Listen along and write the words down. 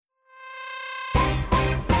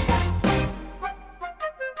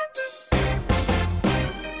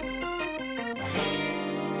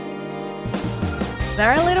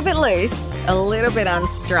They're a little bit loose, a little bit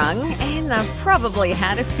unstrung, and they've probably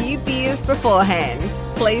had a few beers beforehand.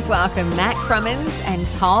 Please welcome Matt Crummins and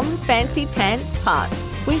Tom Fancy Pants Putt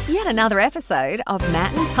with yet another episode of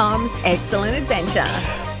Matt and Tom's Excellent Adventure.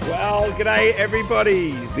 Well, g'day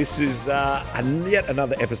everybody. This is yet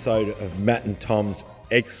another episode of Matt and Tom's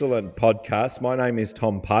Excellent Podcast. My name is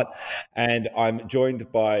Tom Putt, and I'm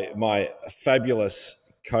joined by my fabulous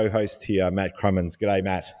co-host here, Matt Crummins. G'day,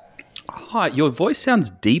 Matt. Hi, your voice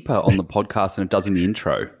sounds deeper on the podcast than it does in the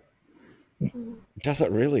intro. Does it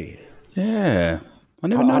really? Yeah, I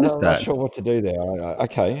never noticed I'm that. not sure what to do there.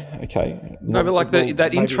 Okay. No, but like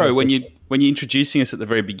that intro when you're introducing us at the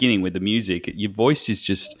very beginning with the music, your voice is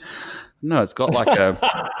just it's got like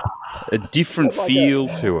a different like feel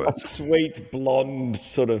to a it. sweet blonde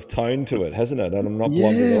sort of tone to it, hasn't it? And I'm not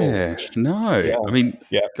blonde at all. Yeah, no. Yeah. I mean,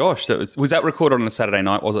 Yeah. gosh, was that recorded on a Saturday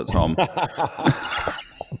night? Was it, Tom?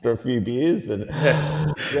 After a few beers and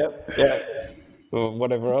yeah. Or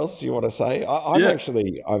whatever else you want to say.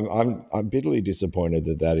 I'm bitterly disappointed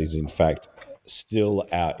that is in fact still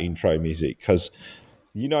our intro music, because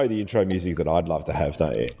you know the intro music that I'd love to have,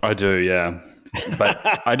 don't you? I do, yeah. But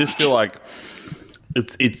I just feel like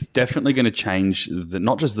it's definitely going to change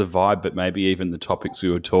not just the vibe, but maybe even the topics we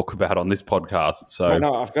would talk about on this podcast. So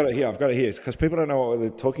No, I've got it here. It's because people don't know what they're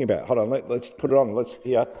talking about. Hold on, let's put it on. Let's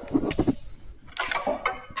hear.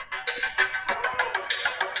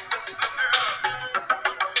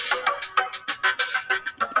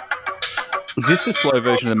 Is this a slow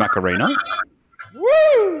version of the Macarena?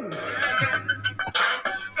 Woo!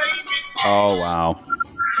 Oh, wow.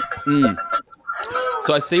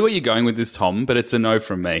 So I see where you're going with this, Tom, but it's a no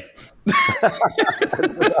from me. It's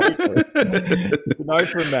a no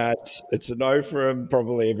from Matt. It's a no from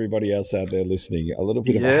probably everybody else out there listening. A little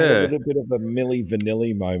bit of a Milli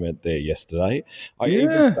Vanilli moment there yesterday. I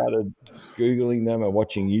even started Googling them and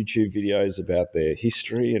watching YouTube videos about their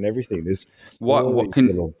history and everything.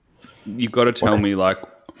 You've got to tell me, like,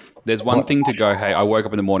 there's one thing to go, hey, I woke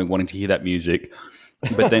up in the morning wanting to hear that music,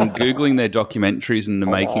 but then Googling their documentaries and the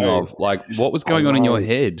making of, like, what was going on in your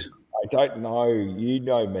head? I don't know. You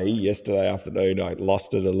know me. Yesterday afternoon, I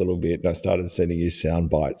lost it a little bit, and I started sending you sound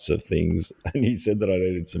bites of things, and you said that I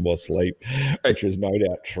needed some more sleep, which was no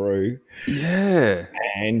doubt true. Yeah.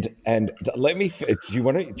 And let me. Do you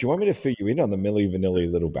want me to fill you in on the Milli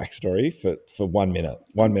Vanilli little backstory for 1 minute?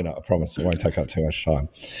 1 minute, I promise. It won't take up too much time.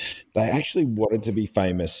 They actually wanted to be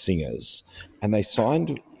famous singers, and they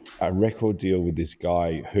signed a record deal with this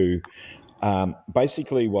guy who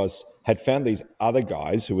basically had found these other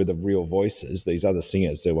guys who were the real voices, these other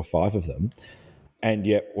singers. There were 5 of them, and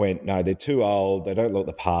yet went, no, they're too old. They don't look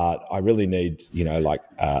the part. I really need,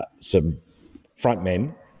 some front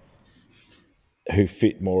men who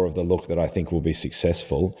fit more of the look that I think will be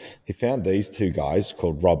successful. He found these 2 guys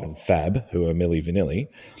called Rob and Fab, who are Milli Vanilli,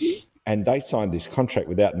 and they signed this contract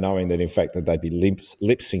without knowing that, in fact, that they'd be lip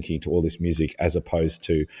syncing to all this music as opposed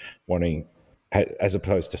to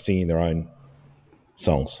singing their own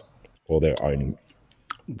songs or their own.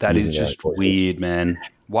 That is just weird, man.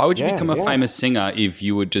 Why would you become a famous singer if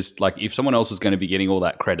you would just, like, if someone else was going to be getting all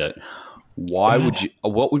that credit? Why would you?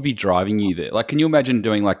 What would be driving you there? Like, can you imagine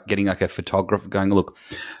getting a photographer going, look,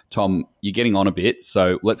 Tom, you're getting on a bit,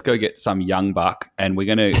 so let's go get some young buck and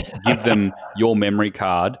we're going to give them your memory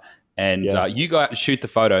card and you go out and shoot the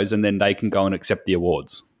photos and then they can go and accept the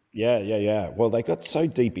awards. Yeah. Well, they got so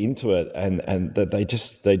deep into it, and that they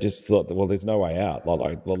just thought that, well, there's no way out.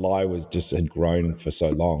 Like the lie had grown for so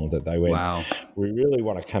long that they went, wow, we really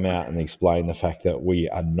want to come out and explain the fact that we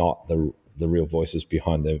are not the real voices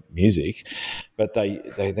behind the music. But they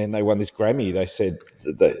won this Grammy. They said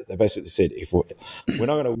they basically said, if we're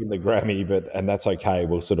not going to win the Grammy, and that's okay,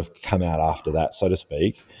 we'll sort of come out after that, so to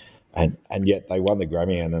speak. And yet they won the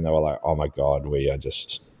Grammy, and then they were like, oh my God, we are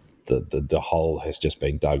just. The hole has just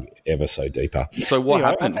been dug ever so deeper. So what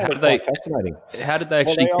happened? Fascinating. How did they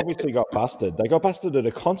actually? Well, they obviously got busted. They got busted at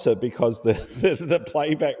a concert because the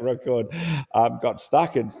playback record got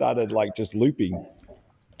stuck and started just looping.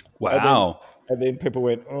 Wow. And then people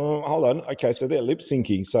went, oh, hold on. Okay, so they're lip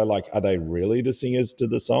syncing. So are they really the singers to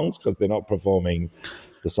the songs? Because they're not performing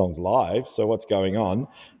the songs live. So what's going on?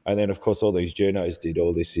 And then, of course, all these journos did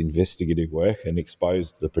all this investigative work and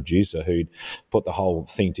exposed the producer who'd put the whole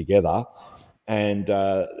thing together. And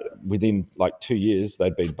within 2 years,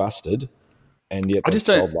 they'd been busted. And yet they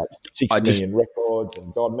sold 6 million records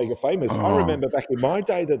and gone mega famous. I remember back in my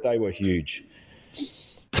day that they were huge.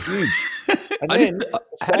 Huge. And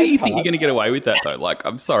how do you think you're going to get away with that though? Like,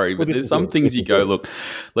 I'm sorry, but there's some things you go, look,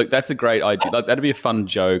 that's a great idea. Like, that'd be a fun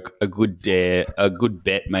joke, a good dare, a good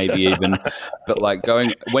bet, maybe even. But like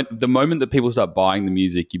when the moment that people start buying the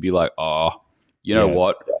music, you'd be like, oh, you know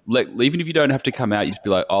what? Like, even if you don't have to come out, you just be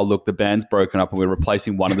like, oh, look, the band's broken up and we're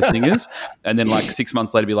replacing one of the singers. And then like 6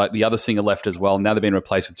 months later, be like, the other singer left as well. Now they've been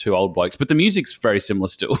replaced with 2 old blokes. But the music's very similar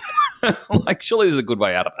still. Like, surely there's a good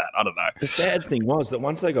way out of that. I don't know. The sad thing was that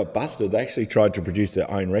once they got busted, they actually tried to produce their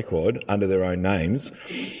own record under their own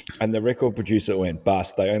names. And the record producer went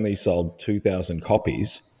bust. They only sold 2,000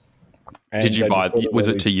 copies. And did you buy? Was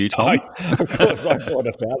it to you, Tom? Of course, I bought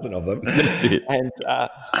 1,000 of them. That's it.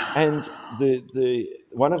 And the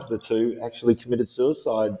one of the two actually committed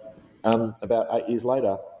suicide about 8 years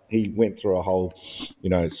later. He went through a whole,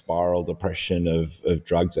 spiral depression of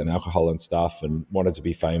drugs and alcohol and stuff, and wanted to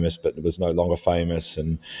be famous, but was no longer famous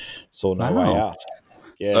and saw no way out.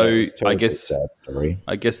 Yeah, so I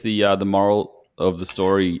guess the moral of the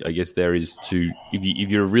story, I guess, there is to if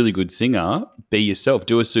you're a really good singer, be yourself.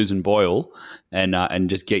 Do a Susan Boyle and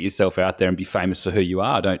just get yourself out there and be famous for who you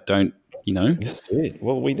are. Don't. That's it.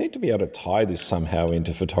 Well, we need to be able to tie this somehow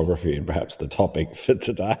into photography and perhaps the topic for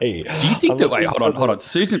today. Do you think hold on.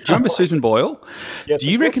 Susan, do you remember Susan Boyle? Yes,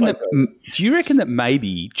 do you reckon that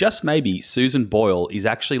maybe, just maybe, Susan Boyle is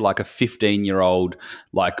actually like a 15-year-old,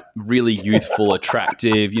 like really youthful,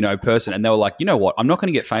 attractive, person, and they were like, you know what? I'm not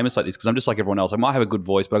going to get famous like this because I'm just like everyone else. I might have a good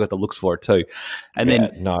voice, but I got the looks for it too. And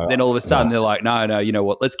then all of a sudden they're like, no, you know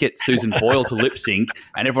what? Let's get Susan Boyle to lip sync,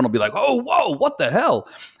 and everyone will be like, oh, whoa, what the hell?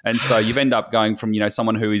 And so you've end up going from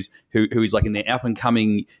someone who is like in their up and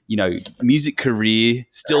coming music career,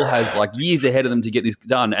 still has like years ahead of them to get this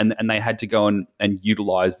done, and they had to go and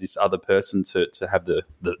utilize this other person to have the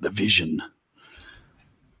vision.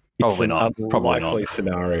 Probably not. Probably not.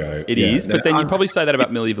 Scenario. It is, but then you'd probably say that about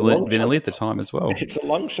Milli Vanilli at the time as well. It's a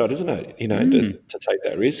long shot, isn't it? To take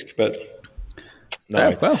that risk, but no.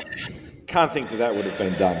 Yeah, well, can't think that would have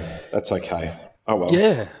been done. That's okay. Oh well.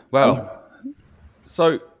 Yeah. Well.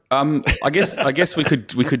 So I guess we could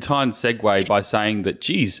try and segue by saying that,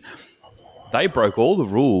 geez, they broke all the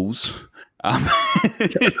rules to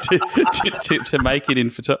make it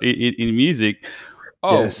in music.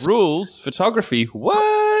 Oh, yes. Rules, photography,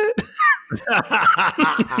 what?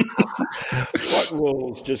 What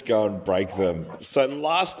rules? Just go and break them. So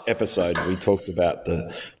last episode we talked about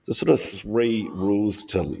the sort of 3 rules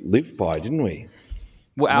to live by, didn't we?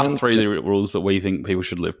 Well, our 3 rules that we think people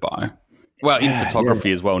should live by. Well, in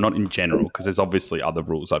photography as well, not in general, because there's obviously other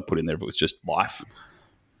rules I'd put in there if it was just life.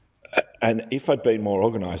 And if I'd been more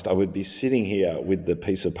organised, I would be sitting here with the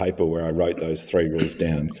piece of paper where I wrote those 3 rules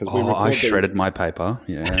down. I shredded my paper.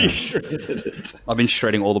 Yeah, you shredded it. I've been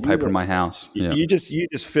shredding all the paper in my house. Yeah. You just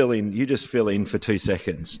fill in. You just fill in for 2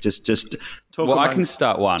 seconds. Just talk. Well, I can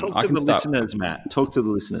start one. Talk to the listeners, Matt. Talk to the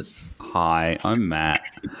listeners. Hi, I'm Matt.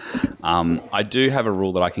 I do have a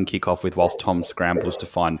rule that I can kick off with whilst Tom scrambles to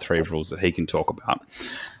find 3 rules that he can talk about.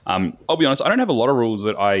 I'll be honest, I don't have a lot of rules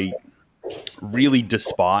that I really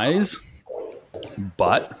despise,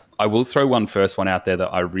 but I will throw first one out there that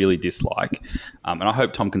I really dislike, and I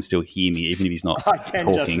hope Tom can still hear me even if he's not I can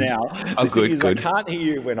talking. Just now. Oh, good. I can't hear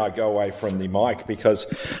you when I go away from the mic because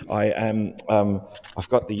I am. I've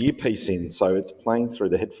got the earpiece in, so it's playing through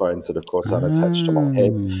the headphones that, of course, are attached to my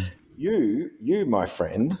head. You, my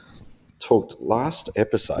friend, talked last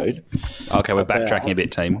episode. Okay, we're backtracking a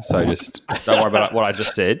bit, team. So just don't worry about what I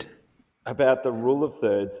just said. About the rule of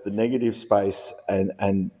thirds, the negative space, and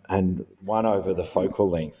 1 over the focal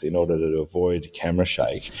length in order to avoid camera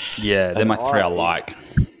shake. Yeah, they're my 3 I like.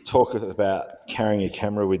 Talk about carrying a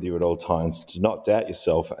camera with you at all times, to not doubt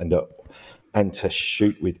yourself, and to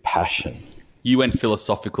shoot with passion. You went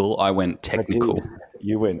philosophical, I went technical. I did.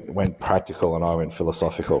 You went practical, and I went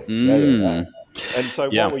philosophical. Yeah. And so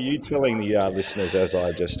what were you telling the listeners as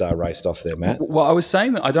I just raced off there, Matt? Well, I was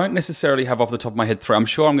saying that I don't necessarily have off the top of my head 3. I'm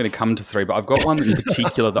sure I'm going to come to 3, but I've got one in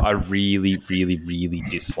particular that I really, really, really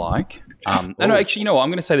dislike. No, actually, you know what? I'm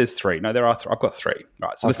going to say there's 3. No, there are 3. I've got 3.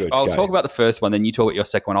 Right, so I'll talk about the first one, then you talk about your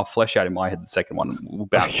second one. I'll flesh out in my head the second one. We'll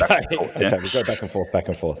bounce back and forth. Okay, we'll go back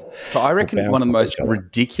and forth. So I reckon one of the most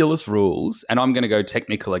ridiculous rules, and I'm going to go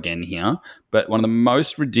technical again here, but one of the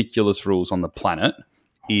most ridiculous rules on the planet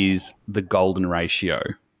is the golden ratio.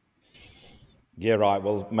 Yeah, right.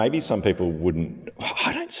 Well, maybe some people wouldn't.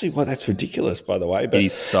 I don't see why that's ridiculous, by the way. But it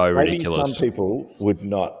is so ridiculous. Maybe some people would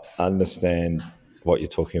not understand what you're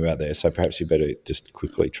talking about there. So perhaps you better just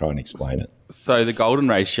quickly try and explain it. So the golden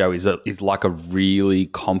ratio is like a really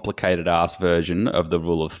complicated ass version of the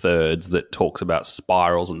rule of thirds that talks about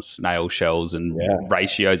spirals and snail shells and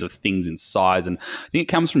ratios of things in size. And I think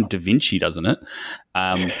it comes from Da Vinci, doesn't it?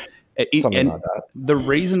 Something like that. The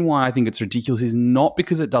reason why I think it's ridiculous is not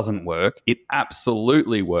because it doesn't work. It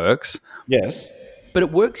absolutely works. Yes. But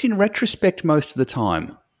it works in retrospect most of the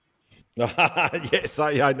time. Yes,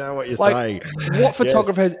 I know what you're saying. What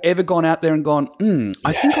photographer has ever gone out there and gone,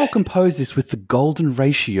 I think I'll compose this with the golden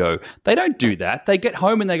ratio? They don't do that. They get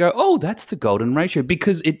home and they go, oh, that's the golden ratio,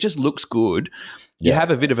 because it just looks good. You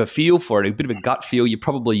have a bit of a feel for it, a bit of a gut feel. You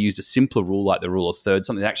probably used a simpler rule like the rule of thirds,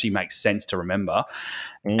 something that actually makes sense to remember.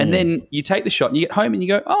 And then you take the shot and you get home and you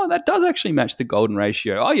go, oh, that does actually match the golden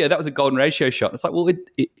ratio. Oh, yeah, that was a golden ratio shot. It's like, well,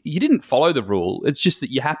 you didn't follow the rule. It's just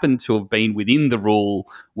that you happen to have been within the rule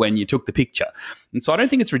when you took the picture. And so I don't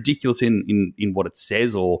think it's ridiculous in what it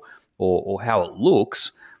says or how it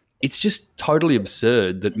looks. It's just totally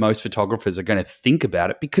absurd that most photographers are going to think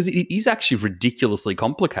about it, because it is actually ridiculously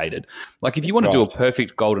complicated. Like, if you want to do a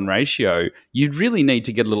perfect golden ratio, you'd really need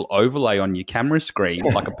to get a little overlay on your camera screen,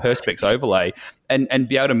 like a Perspex overlay, and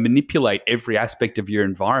be able to manipulate every aspect of your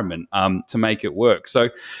environment to make it work. So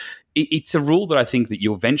it's a rule that I think that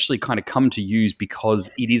you'll eventually kind of come to use because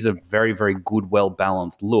it is a very, very good,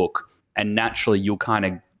 well-balanced look, and naturally you'll kind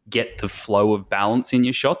of get the flow of balance in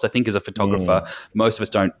your shots. I think as a photographer, most of us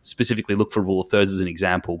don't specifically look for rule of thirds as an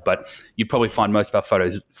example, but you'd probably find most of our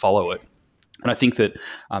photos follow it. And I think that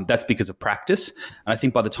that's because of practice. And I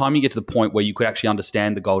think by the time you get to the point where you could actually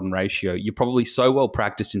understand the golden ratio, you're probably so well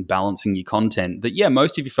practiced in balancing your content that,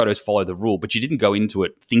 most of your photos follow the rule, but you didn't go into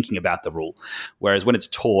it thinking about the rule. Whereas when it's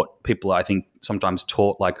taught, people, I think, sometimes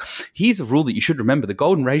taught like, here's a rule that you should remember, the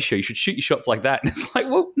golden ratio, you should shoot your shots like that. And it's like,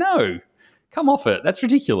 well, no. Come off it. That's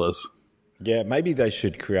ridiculous. Yeah, maybe they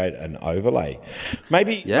should create an overlay.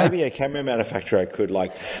 Maybe a camera manufacturer could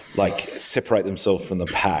like separate themselves from the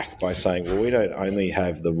pack by saying, well, we don't only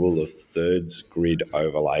have the rule of thirds grid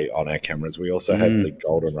overlay on our cameras, we also have the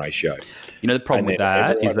golden ratio. You know, the problem with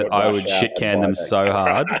that is that I would shit can them so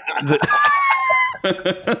hard that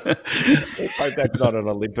hope that's not an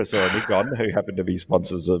Olympus or a Nikon, who happen to be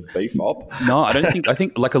sponsors of BFOP. No, I don't think. I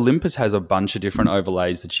think like Olympus has a bunch of different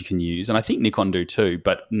overlays that you can use, and I think Nikon do too.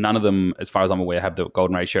 But none of them, as far as I'm aware, have the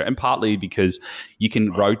golden ratio. And partly because you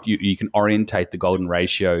can orientate the golden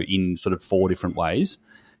ratio in sort of 4 different ways,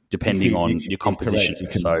 depending on your composition. You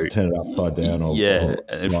can turn it upside down or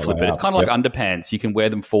and flip it. It's kind of like underpants. You can wear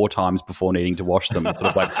them 4 times before needing to wash them. It's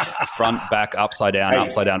sort of like front, back, upside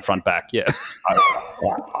down, front, back. Yeah.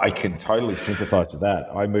 I can totally sympathise with that.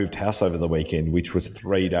 I moved house over the weekend, which was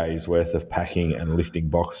 3 days worth of packing and lifting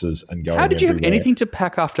boxes and going. How did you everywhere. have anything to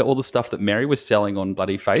pack after all the stuff that Mary was selling on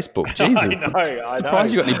bloody Facebook? Jesus. I know.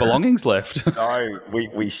 Surprised you got any belongings left. No,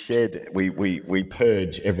 we shed, we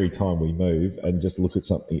purge every time we move and just look at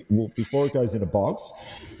something. Well, before it goes in a box,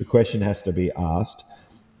 the question has to be asked,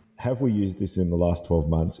 have we used this in the last 12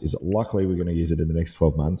 months? Is it likely we're going to use it in the next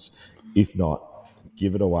 12 months? If not,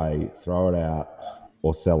 give it away, throw it out,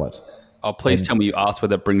 or sell it. Oh, please tell me you asked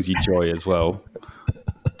whether it brings you joy as well.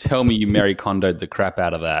 Tell me you Marie Kondo'd the crap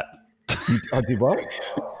out of that. I did what?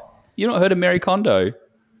 You not heard of Marie Kondo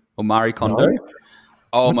or Marie Kondo? No.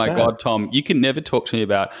 Oh, What's my that? God, Tom, you can never talk to me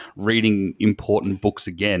about reading important books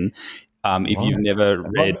again if you've never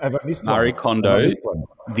read have I missed Marie one? Kondo, Have I missed one?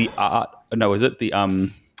 The Art. No, is it the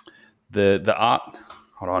art?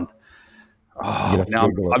 Hold on. Oh, now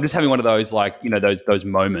I'm just having one of those, like, you know, those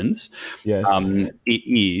moments. Yes. It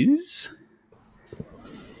is.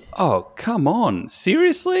 Oh, come on!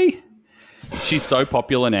 Seriously? She's so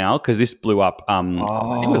popular now because this blew up. I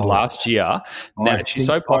think it was last year. Now she's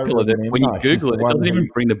so popular that when you Google it, it doesn't even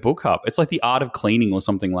bring the book up. It's like The Art of Cleaning or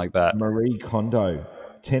something like that. Marie Kondo.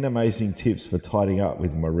 10 amazing tips for tidying up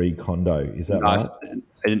with Marie Kondo. Is that right?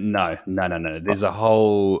 No. There's a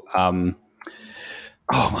whole.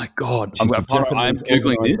 Oh my God! I'm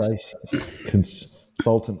Googling this.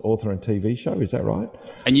 Consultant, author, and TV show. Is that right?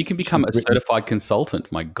 And you can become a certified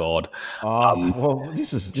consultant. My God! Well,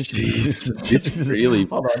 this is really.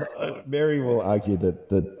 Hold on, Mary will argue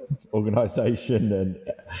that organisation and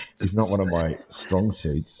is not one of my strong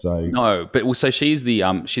suits. So no, but so she's the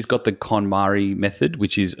she's got the KonMari method,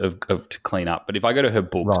 which is of to clean up. But if I go to her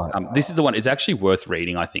books, this is the one. It's actually worth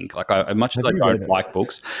reading. I think. Like as much as I don't like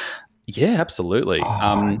books. Yeah, absolutely.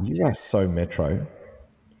 You are so metro.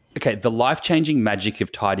 Okay, The Life-Changing Magic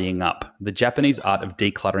of Tidying Up, the Japanese Art of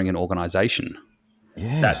Decluttering and Organization.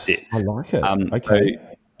 Yes, that's it. I like it. Okay. So,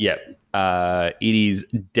 yeah, it is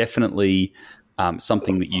definitely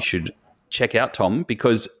something that you should check out, Tom,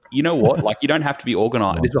 because you know what? Like, you don't have to be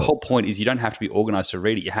organized. The whole point is you don't have to be organized to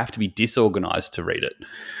read it. You have to be disorganized to read it.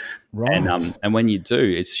 Right. And when you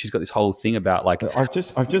do, she's got this whole thing about like I've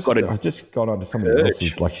just gone on to somebody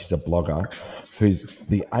else's, like she's a blogger, who's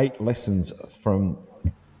the 8 lessons learned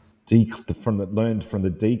from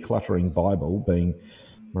the Decluttering Bible, being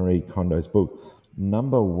Marie Kondo's book.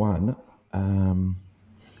 Number 1,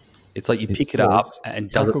 it's like you pick it up and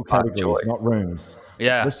does it spark joy? Not rooms.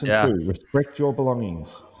 Yeah. Lesson 2, respect your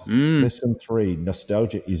belongings. Lesson 3,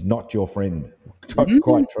 nostalgia is not your friend.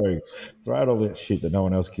 Quite true. Throw out all that shit that no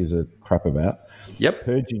one else gives a crap about. Yep.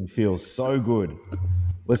 Purging feels so good.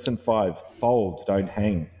 Lesson 5, fold, don't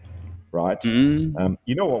hang. Right. You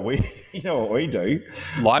know what we do?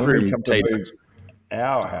 Lightroom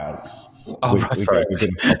our house. Oh, sorry. We've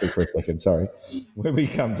been topic for a second. Sorry. When we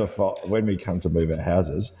come to move our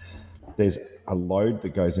houses, there's a load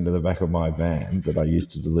that goes into the back of my van that I use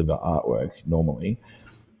to deliver artwork normally,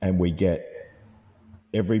 and we get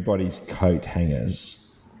everybody's coat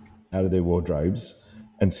hangers out of their wardrobes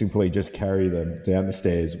and simply just carry them down the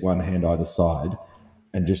stairs, one hand either side,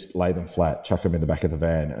 and just lay them flat, chuck them in the back of the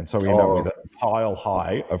van. And so we end up with a pile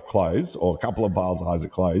high of clothes, or a couple of piles high of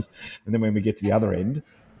clothes. And then when we get to the other end,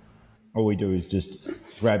 all we do is just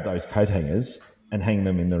grab those coat hangers and hang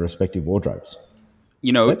them in the respective wardrobes.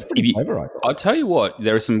 You know, that's pretty clever. I'll tell you what,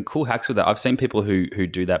 there are some cool hacks with that. I've seen people who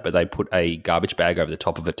do that, but they put a garbage bag over the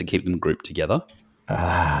top of it to keep them grouped together.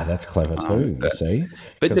 That's clever too. You see,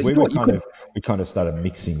 because we kind of started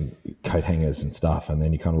mixing coat hangers and stuff, and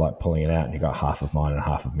then you kind of like pulling it out, and you got half of mine and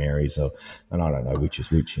half of Mary's, and I don't know which is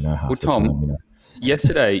which. Half the Tom, time.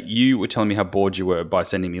 Yesterday you were telling me how bored you were by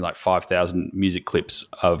sending me like 5,000 music clips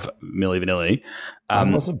of Milli Vanilli. I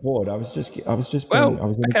wasn't bored. I was in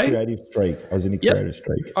a creative streak. Creative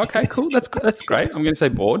streak. Okay, cool. That's great. I'm going to say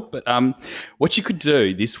bored, but what you could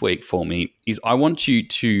do this week for me is I want you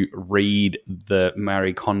to read the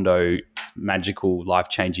Marie Kondo magical,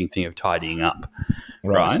 life-changing thing of tidying up,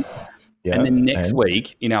 right? Yeah. And then next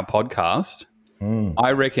week in our podcast,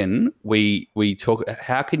 I reckon we talk.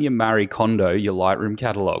 How can you Marie Kondo your Lightroom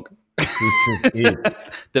catalog? This is it.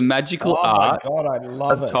 The magical art I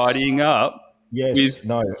love of tidying up. Yes,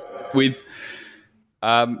 with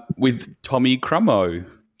Tommy Crummo.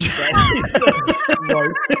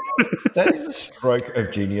 That is a stroke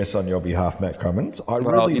of genius on your behalf, Matt Crummins. I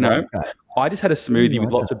really like that. I just had a smoothie with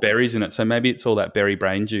lots of berries in it, so maybe it's all that berry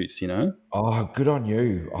brain juice, Oh, good on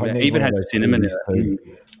you. I even had cinnamon in it.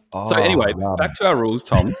 So anyway, back to our rules,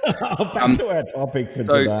 Tom. Back to our topic for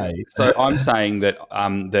today. So I'm saying that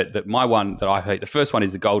that my one that I hate, the first one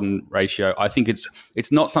is the golden ratio. I think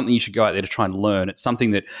it's not something you should go out there to try and learn. It's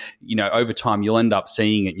something that, over time you'll end up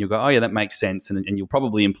seeing it and you'll go, oh yeah, that makes sense. And you'll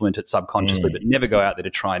probably implement it subconsciously, but never go out there to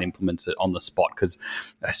try and implement it on the spot because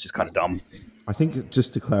that's just kind of dumb. I think,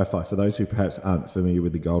 just to clarify, for those who perhaps aren't familiar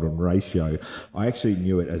with the golden ratio, I actually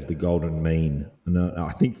knew it as the golden mean. And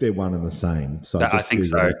I think they're one and the same. So I think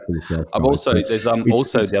so. I've also there's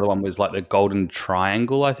also the other one was like the golden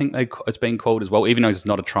triangle. I think it's been called as well, even though it's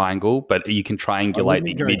not a triangle, but you can triangulate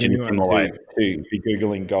the image in a similar way. To be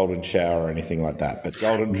googling golden shower or anything like that, but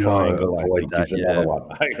golden triangle I think is another one.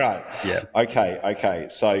 Right. Yeah. Okay.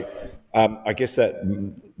 So. I guess that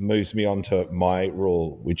moves me on to my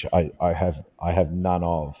rule, which I have none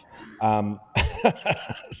of.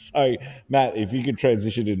 So, Matt, if you could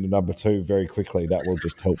transition into number 2 very quickly, that will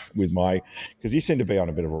just help with because you seem to be on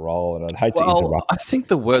a bit of a roll, and I'd hate to interrupt. I think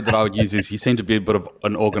the word that I would use is you seem to be a bit of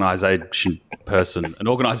an organised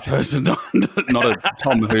person, not a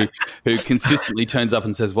Tom who consistently turns up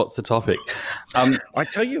and says, "What's the topic?" I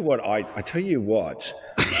tell you what.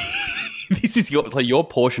 This is your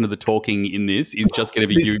portion of the talking in this is just going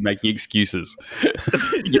to be you making excuses.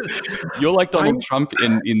 You're like Donald Trump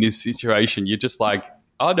in this situation. You're just like,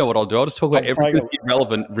 I know what I'll do. I'll just talk about everything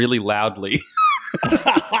irrelevant really loudly.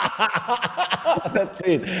 That's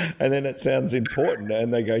it. And then it sounds important.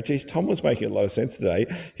 And they go, geez, Tom was making a lot of sense today.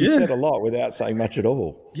 He said a lot without saying much at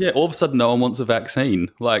all. Yeah, all of a sudden no one wants a vaccine.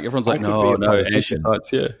 Like everyone's like, no,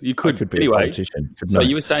 antibiotics. Yeah, you could be a politician. So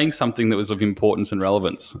you were saying something that was of importance and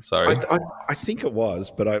relevance. Sorry. I think it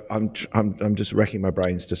was, but I'm just racking my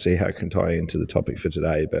brains to see how it can tie into the topic for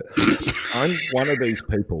today. But I'm one of these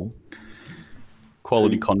people.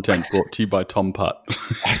 Quality content brought to you by Tom Putt.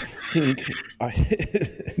 I think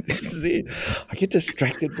this is it. I get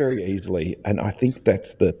distracted very easily, and I think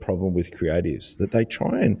that's the problem with creatives, that they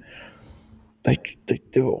try and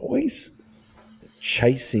they're always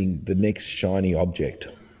chasing the next shiny object,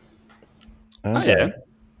 aren't they?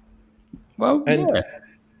 Well,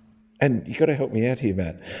 and you got to help me out here,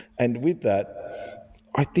 Matt. And with that,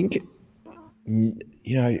 I think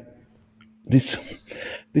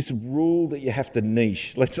this rule that you have to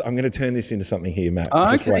niche. I'm going to turn this into something here, Matt.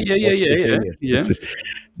 Okay. Yeah.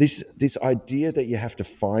 This idea that you have to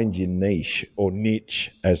find your niche, or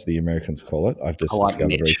niche, as the Americans call it. I've just discovered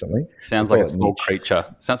niche. Recently. Sounds like a small creature.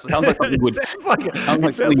 Sounds like something would. It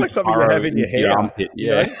sounds like something you have in your hair. Armpit.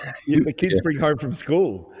 Yeah. The kids bring home from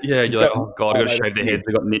school. Yeah. You're like, oh God, I got to shave their heads.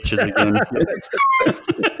 They got niches again.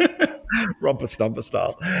 Romper stumper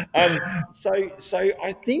style. So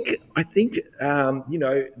I think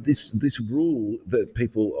this rule that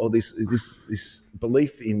people, or this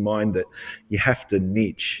belief in mind that you have to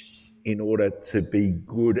niche in order to be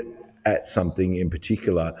good at something in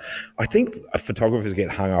particular. I think photographers get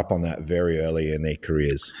hung up on that very early in their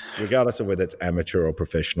careers, regardless of whether it's amateur or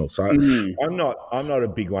professional. So I'm not a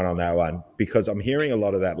big one on that one, because I'm hearing a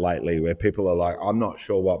lot of that lately where people are like, I'm not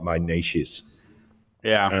sure what my niche is.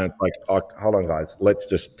 Yeah. And it's like, oh, hold on, guys, let's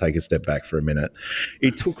just take a step back for a minute.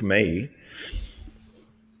 It took me,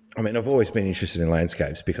 I've always been interested in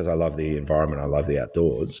landscapes because I love the environment, I love the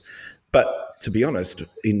outdoors. But to be honest,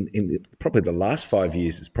 in probably the last 5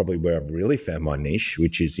 years is probably where I've really found my niche,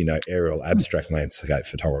 which is, aerial abstract landscape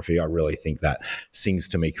photography. I really think that sings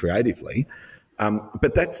to me creatively.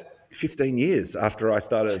 But that's 15 years after I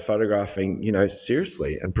started photographing,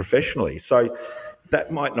 seriously and professionally. So that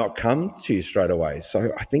might not come to you straight away.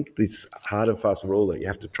 So I think this hard and fast rule that you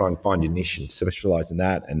have to try and find your niche and specialize in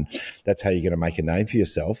that, and that's how you're going to make a name for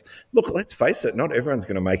yourself. Look, let's face it, not everyone's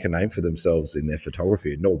going to make a name for themselves in their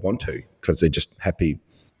photography, nor want to, because they're just happy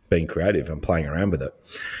being creative and playing around with it.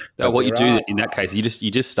 What you do in that case,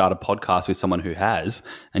 you just start a podcast with someone who has,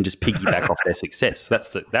 and just piggyback off their success. That's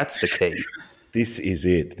the key. This is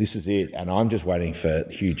it. And I'm just waiting for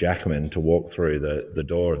Hugh Jackman to walk through the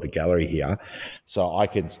door of the gallery here so I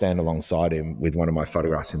can stand alongside him with one of my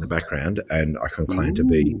photographs in the background and I can claim to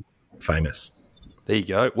be famous. There you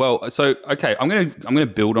go. Well, so, okay, I'm gonna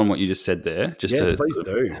build on what you just said there. Please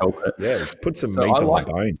do. Help it. Yeah, put some meat on the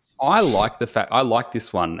bones. I like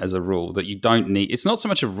this one as a rule that you don't need. It's not so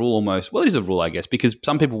much a rule almost. Well, it is a rule, I guess, because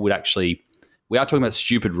some people would actually... We are talking about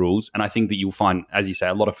stupid rules, and I think that you'll find, as you say,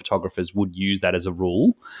 a lot of photographers would use that as a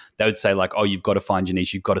rule. They would say, like, oh, you've got to find your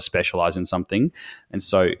niche, you've got to specialize in something. And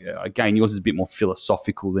so, again, yours is a bit more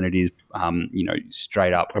philosophical than it is,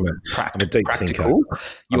 straight up I'm a deep practical. Thinker.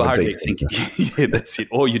 You are a deep thinker. Yeah, that's it.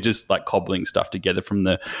 Or you're just like cobbling stuff together from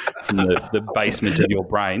the basement of your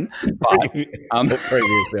brain. But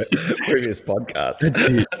previous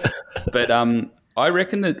podcast. But I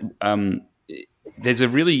reckon that. There's a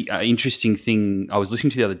really interesting thing I was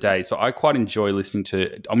listening to the other day. So I quite enjoy listening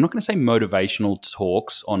to, I'm not going to say motivational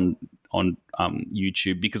talks on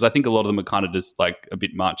YouTube, because I think a lot of them are kind of just like a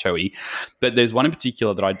bit macho-y. But there's one in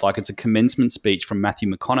particular that I'd like. It's a commencement speech from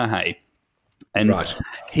Matthew McConaughey. And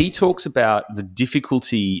he talks about the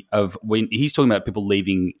difficulty of when he's talking about people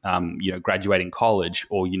leaving, graduating college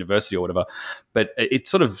or university or whatever. But it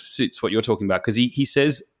sort of suits what you're talking about, because he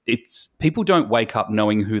says it's people don't wake up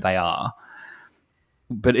knowing who they are.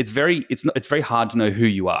 But it's very hard to know who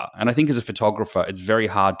you are. And I think as a photographer, it's very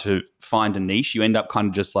hard to find a niche. You end up kind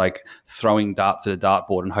of just like throwing darts at a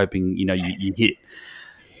dartboard and hoping, you hit.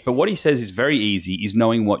 But what he says is very easy, is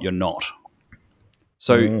knowing what you're not.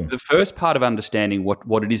 So the first part of understanding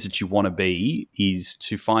what it is that you want to be is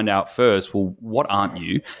to find out first, well, what aren't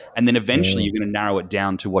you? And then eventually you're going to narrow it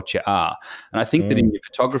down to what you are. And I think that in your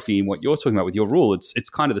photography and what you're talking about with your rule, it's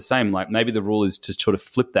kind of the same. Like maybe the rule is to sort of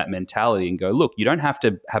flip that mentality and go, look, you don't have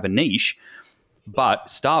to have a niche, but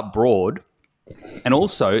start broad. And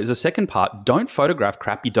also, as a second part, don't photograph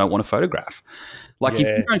crap you don't want to photograph. Like, if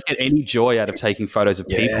you don't get any joy out of taking photos of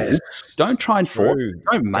people, don't try and force it.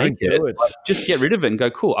 Don't make it. Like, just get rid of it and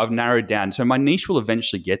go, cool, I've narrowed down. So my niche will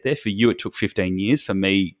eventually get there. For you, it took 15 years. For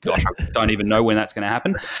me, gosh, I don't even know when that's going to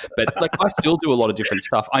happen. But like, I still do a lot of different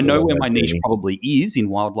stuff. I know where my niche probably is in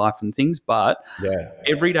wildlife and things, but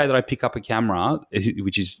every day that I pick up a camera,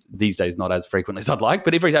 which is these days not as frequently as I'd like,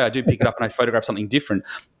 but every day I do pick it up and I photograph something different,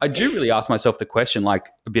 I do really ask myself the question, like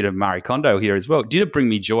a bit of Marie Kondo here as well, did it bring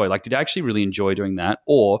me joy? Like, did I actually really enjoy doing that?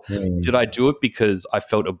 Or did I do it because I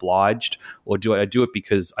felt obliged? Or do I do it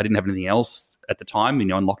because I didn't have anything else at the time? In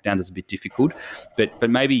lockdowns it's a bit difficult. But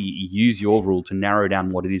maybe use your rule to narrow down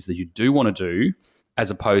what it is that you do want to do,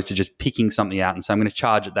 as opposed to just picking something out and say, I'm going to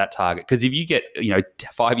charge at that target. Because if you get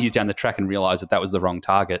 5 years down the track and realize that was the wrong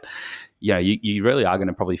target, you really are going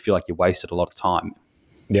to probably feel like you wasted a lot of time.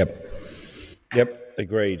 Yep.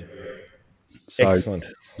 Agreed. So, excellent.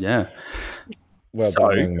 Yeah. Well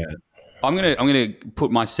done, Matt. I'm gonna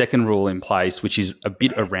put my second rule in place, which is a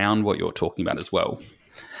bit around what you're talking about as well.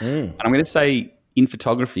 And I'm going to say, in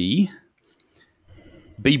photography,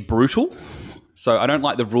 be brutal. So I don't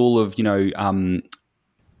like the rule of,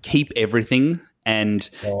 keep everything and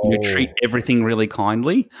treat everything really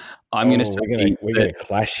kindly. I'm going to say we're going to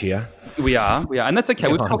clash here. We are, and that's okay.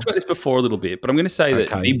 We've talked about this before a little bit, but I'm going to say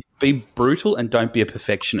that be brutal and don't be a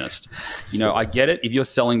perfectionist. I get it. If you're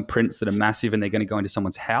selling prints that are massive and they're going to go into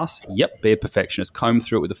someone's house, be a perfectionist. Comb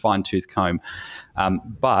through it with a fine-tooth comb.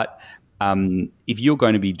 But if you're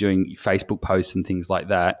going to be doing Facebook posts and things like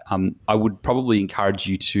that, I would probably encourage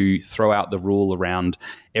you to throw out the rule around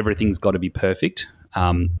everything's got to be perfect.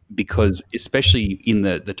 Because especially in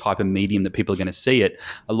the type of medium that people are going to see it,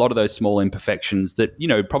 a lot of those small imperfections that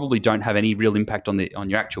probably don't have any real impact on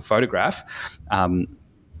your actual photograph,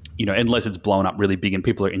 unless it's blown up really big and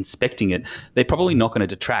people are inspecting it, they're probably not going to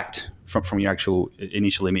detract from your actual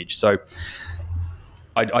initial image. So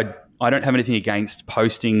I don't have anything against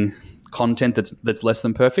posting content that's less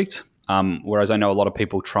than perfect. Whereas I know a lot of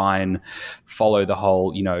people try and follow the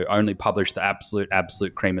whole, only publish the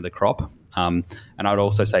absolute cream of the crop. And I would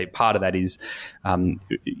also say part of that is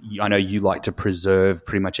I know you like to preserve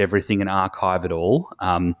pretty much everything and archive it all.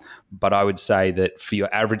 But I would say that for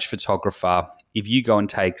your average photographer, if you go and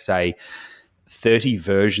take, say, 30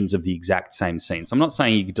 versions of the exact same scene. So I'm not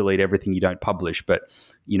saying you can delete everything you don't publish, but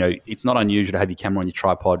it's not unusual to have your camera on your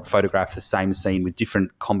tripod, photograph the same scene with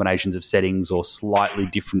different combinations of settings or slightly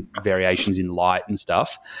different variations in light and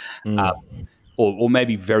stuff. Or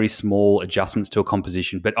maybe very small adjustments to a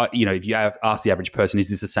composition. But, if you ask the average person, is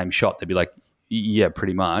this the same shot? They'd be like, yeah,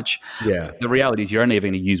 pretty much. Yeah. The reality is you're only ever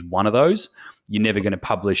going to use one of those. You're never going to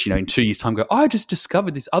publish, in 2 years' time, I just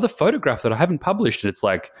discovered this other photograph that I haven't published. And it's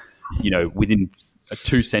like, within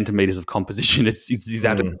 2 centimeters of composition, it's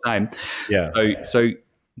exactly the same. Yeah. So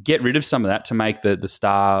get rid of some of that to make the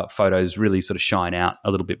star photos really sort of shine out a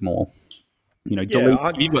little bit more. Delete,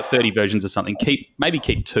 if you've got 30 versions of something, keep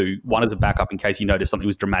 2. One as a backup in case you notice something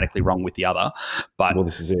was dramatically wrong with the other. But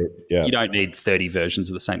this is it. Yeah. You don't need 30 versions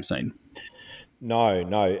of the same scene. No.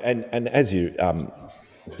 And as you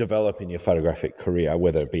develop in your photographic career,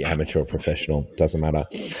 whether it be amateur or professional, doesn't matter,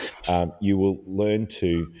 you will learn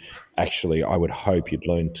to actually, I would hope you'd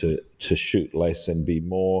learn to shoot less and be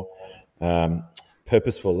more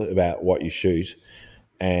purposeful about what you shoot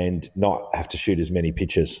and not have to shoot as many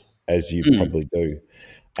pictures as you probably do.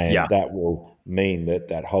 And that will mean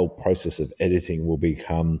that whole process of editing will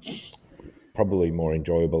become probably more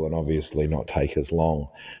enjoyable and obviously not take as long.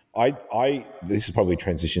 This is probably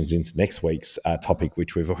transitions into next week's topic,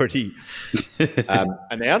 which we've already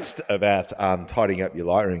announced about tidying up your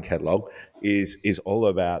Lightroom catalog is all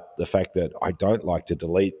about the fact that I don't like to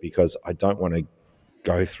delete because I don't want to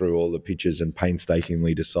go through all the pictures and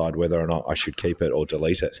painstakingly decide whether or not I should keep it or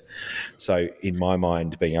delete it. So in my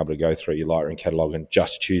mind, being able to go through your Lightroom catalog and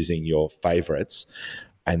just choosing your favorites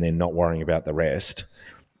and then not worrying about the rest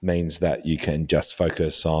means that you can just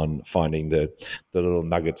focus on finding the little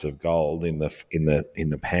nuggets of gold in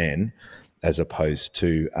the pan, as opposed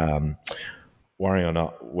to worrying or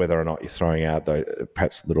not whether or not you're throwing out the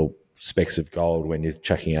perhaps little specks of gold when you're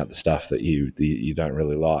checking out the stuff that you don't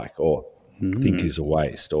really like or think is a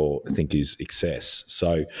waste or think is excess.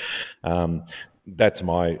 So that's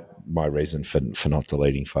my reason for not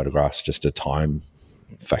deleting photographs, just a time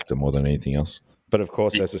factor more than anything else. But of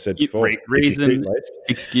course, as I said before, reason,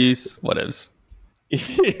 excuse, whatevs. If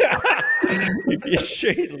you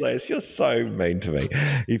shoot less, you're so mean to me.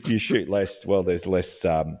 If you shoot less, well, there's less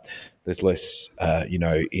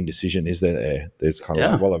indecision, is there? There's kind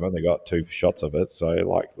of like, well, I've only got 2 shots of it, so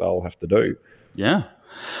like they'll have to do. Yeah.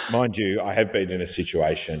 Mind you, I have been in a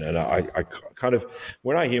situation and I kind of,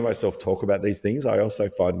 when I hear myself talk about these things, I also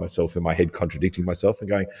find myself in my head contradicting myself and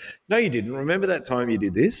going, no, you didn't. Remember that time you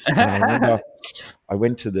did this? And I remember I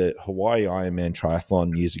went to the Hawaii Ironman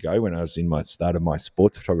triathlon years ago when I was in my start of my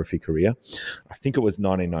sports photography career. I think it was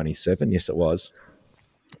 1997. Yes, it was.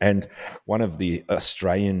 And one of the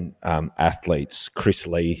Australian athletes, Chris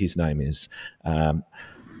Lee, his name is,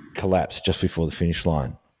 collapsed just before the finish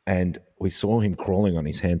line. And we saw him crawling on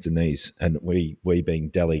his hands and knees, and we being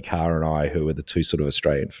Delhi Carr and I, who were the 2 sort of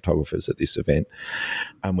Australian photographers at this event,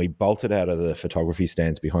 and we bolted out of the photography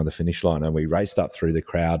stands behind the finish line and we raced up through the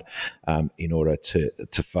crowd in order to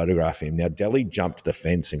photograph him. Now, Delhi jumped the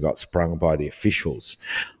fence and got sprung by the officials.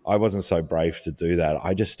 I wasn't so brave to do that.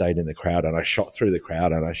 I just stayed in the crowd and I shot through the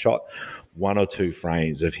crowd and I shot 1 or 2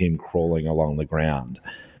 frames of him crawling along the ground.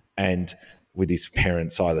 And with his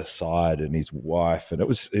parents either side and his wife, and it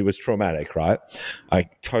was traumatic, right?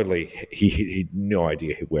 He had no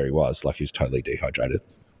idea where he was, like he was totally dehydrated.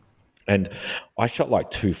 And I shot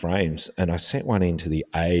like 2 frames and I sent one into The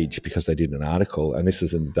Age because they did an article, and this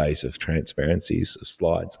was in the days of transparencies of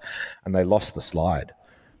slides, and they lost the slide.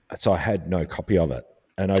 So I had no copy of it.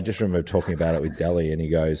 And I just remember talking about it with Delhi, and he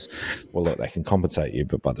goes, well, look, they can compensate you,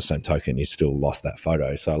 but by the same token, you still lost that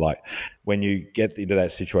photo. So, like, when you get into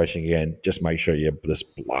that situation again, just make sure you just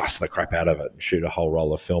blast the crap out of it and shoot a whole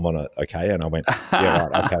roll of film on it, okay? And I went, yeah,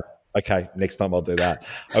 right, okay, next time I'll do that.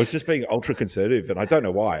 I was just being ultra conservative, and I don't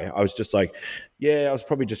know why. I was just like, yeah, I was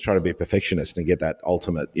probably just trying to be a perfectionist and get that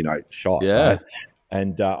ultimate, shot. Yeah. Right?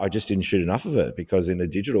 And I just didn't shoot enough of it, because in the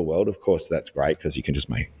digital world, of course, that's great because you can just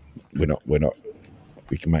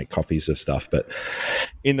we can make copies of stuff. But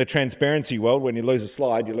in the transparency world, when you lose a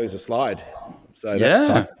slide, you lose a slide. So that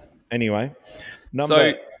sucked. Anyway.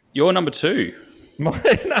 So you're number 2. My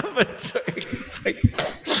number 2.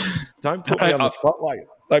 Don't put me on the spotlight.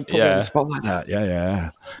 Don't put me on the spot like that. Yeah.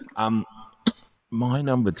 My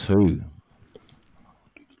number 2.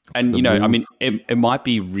 And, it might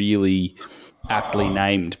be really aptly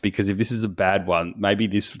named, because if this is a bad one, maybe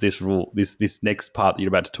this next part that you're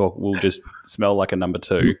about to talk will just smell like a number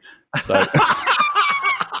 2. So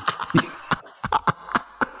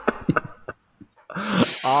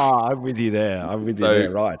I'm with you there.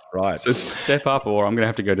 Right. So step up, or I'm going to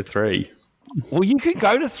have to go to 3. Well, you can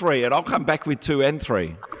go to 3, and I'll come back with 2 and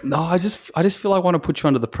 3. No, I just feel I want to put you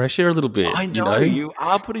under the pressure a little bit. I know you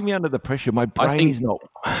are putting me under the pressure. My brain is not.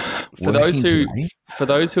 For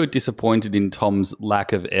those who are disappointed in Tom's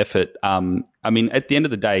lack of effort, at the end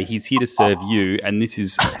of the day, he's here to serve you, and this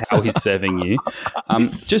is how he's serving you.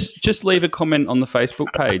 Just leave a comment on the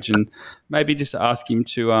Facebook page, and maybe just ask him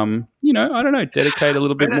to, dedicate a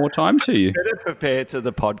little bit more time to you. Better prepare to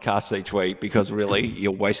the podcast each week, because really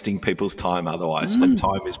you're wasting people's time otherwise. And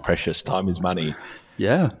time is precious. Time is money.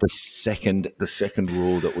 Yeah. The second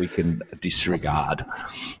rule that we can disregard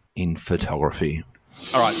in photography.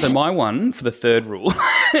 All right, so my one for the third rule.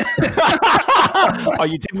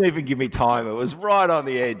 You didn't even give me time. It was right on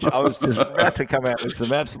the edge. I was just about to come out with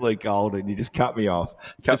some absolute gold, and you just cut me off.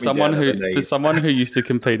 For someone who used to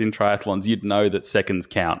compete in triathlons, you'd know that seconds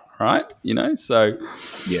count, right? So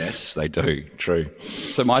yes, they do. True.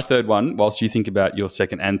 So my third one, whilst you think about your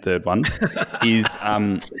second and third one, is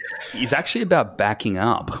actually about backing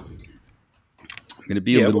up. I'm going to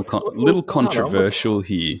be a little controversial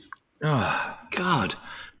here. Oh, God.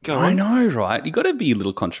 Go on. I know, right? You got to be a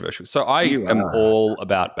little controversial. So I am all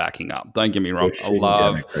about backing up. Don't get me wrong. I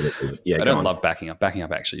don't love backing up. Backing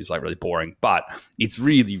up actually is like really boring, but it's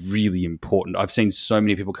really, really important. I've seen so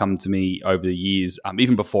many people come to me over the years,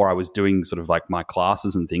 even before I was doing sort of like my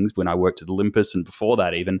classes and things, when I worked at Olympus and before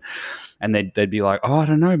that even, and they'd be like, oh, I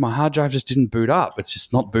don't know, my hard drive just didn't boot up. It's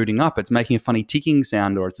just not booting up. It's making a funny ticking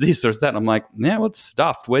sound, or it's this or it's that. And I'm like, yeah, well, it's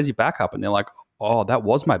stuffed. Where's your backup? And they're like, oh, that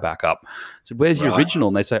was my backup. So where's your original?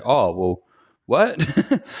 And they say, oh, well, what?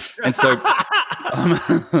 And so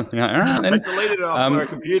I deleted it off my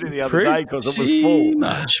computer the other day because it was full.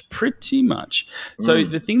 Pretty much. So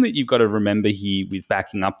the thing that you've got to remember here with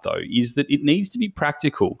backing up, though, is that it needs to be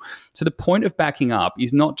practical. So the point of backing up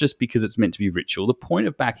is not just because it's meant to be ritual. The point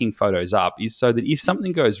of backing photos up is so that if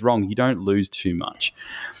something goes wrong, you don't lose too much.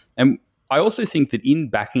 And I also think that in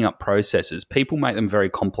backing up processes, people make them very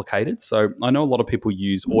complicated. So I know a lot of people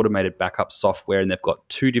use automated backup software, and they've got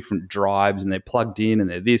 2 different drives, and they're plugged in, and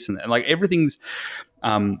they're this, and like everything's.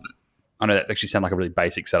 I know that actually sounds like a really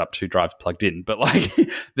basic setup, 2 drives plugged in, but like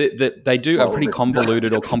they do a pretty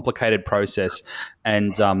convoluted or complicated process,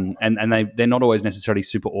 and they're not always necessarily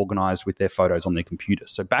super organized with their photos on their computer.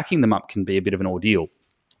 So backing them up can be a bit of an ordeal.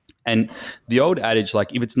 And the old adage,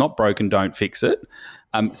 like, if it's not broken, don't fix it.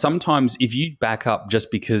 Sometimes if you back up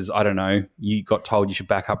just because, I don't know, you got told you should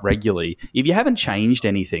back up regularly, if you haven't changed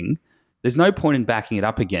anything, there's no point in backing it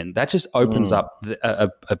up again. That just opens up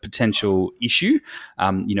a potential issue.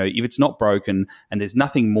 If it's not broken and there's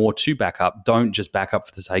nothing more to back up, don't just back up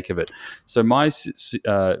for the sake of it. So my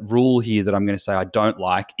rule here that I'm going to say I don't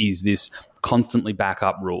like is this constantly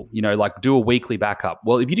backup rule. Like do a weekly backup.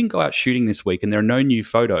 Well, if you didn't go out shooting this week and there are no new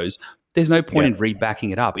photos, there's no point in re-backing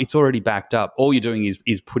it up. It's already backed up. All you're doing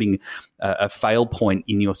is putting a fail point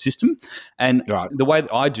in your system. And the way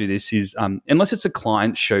that I do this is, unless it's a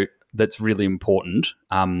client shoot that's really important.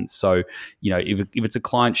 If it's a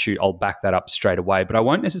client shoot, I'll back that up straight away. But I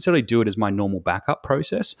won't necessarily do it as my normal backup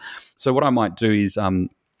process. So what I might do is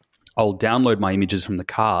I'll download my images from the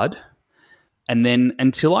card. And then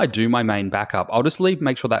until I do my main backup, I'll just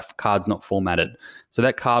make sure that card's not formatted. So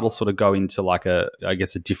that card will sort of go into like a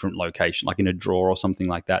different location, like in a drawer or something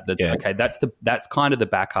like that. That's kind of the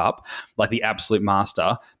backup, like the absolute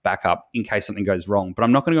master backup in case something goes wrong. But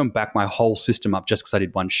I'm not going to go and back my whole system up just because I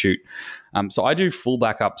did one shoot. So I do full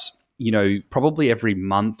backups, probably every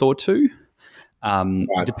month or 2.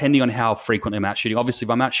 depending on how frequently I'm out shooting. Obviously, if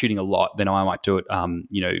I'm out shooting a lot, then I might do it,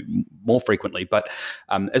 more frequently. But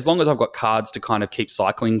as long as I've got cards to kind of keep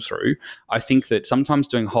cycling through, I think that sometimes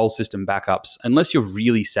doing whole system backups, unless you're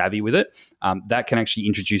really savvy with it, that can actually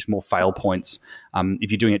introduce more fail points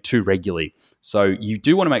if you're doing it too regularly. So you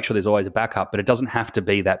do want to make sure there's always a backup, but it doesn't have to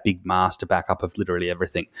be that big master backup of literally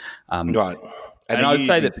everything. Right. And I would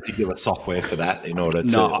say that particular software for that in order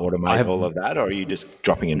to automate all of that, or are you just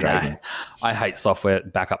dropping and dragging? I hate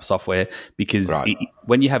backup software, because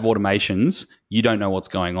when you have automations, you don't know what's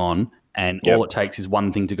going on. And all it takes is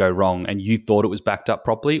one thing to go wrong, and you thought it was backed up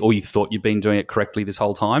properly, or you thought you'd been doing it correctly this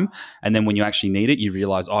whole time. And then when you actually need it, you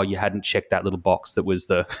realize, you hadn't checked that little box that was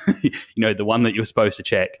the, the one that you were supposed to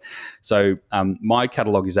check. So my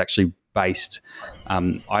catalog is actually based.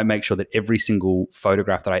 I make sure that every single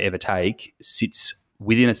photograph that I ever take sits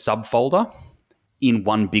within a subfolder in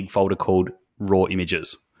one big folder called raw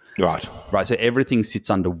images. Right. So everything sits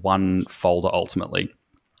under one folder ultimately.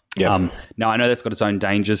 Yeah. Now, I know that's got its own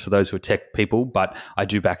dangers for those who are tech people, but I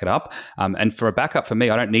do back it up. And for a backup for me,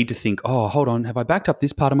 I don't need to think, hold on, have I backed up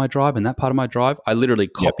this part of my drive and that part of my drive? I literally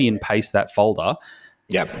copy and paste that folder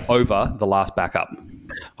over the last backup.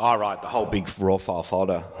 All right, the whole big raw file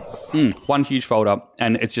folder. One huge folder,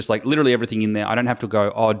 and it's just like literally everything in there. I don't have to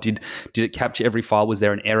go, did it capture every file? Was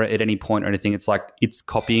there an error at any point or anything? It's like it's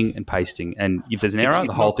copying and pasting. And if there's an error,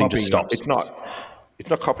 the whole thing just stops. It's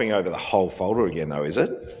not copying over the whole folder again, though, is it?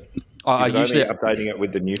 I usually updating it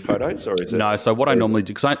with the new photos, or is it? No. So what I normally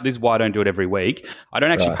do, because this is why I don't do it every week. I don't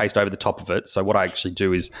actually paste over the top of it. So what I actually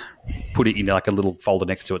do is put it in like a little folder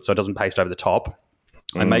next to it, so it doesn't paste over the top.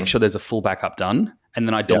 I make sure there's a full backup done, and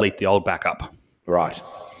then I delete the old backup. Right.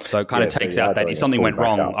 So it kind of takes out that if something went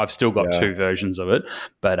wrong, I've still got two versions of it.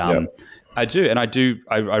 But I do, and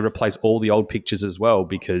I replace all the old pictures as well,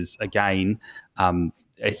 because again,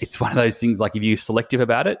 it's one of those things, like if you're selective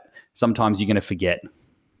about it, sometimes you're going to forget,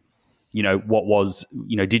 what was,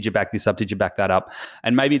 did you back this up? Did you back that up?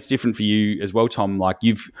 And maybe it's different for you as well, Tom. Like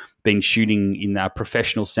you've been shooting in a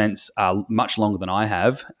professional sense much longer than I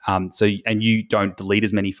have. And you don't delete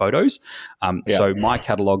as many photos. So my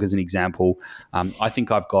catalog, as an example, I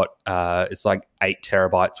think I've got, it's like 8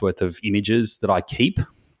 terabytes worth of images that I keep.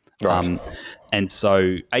 Right. And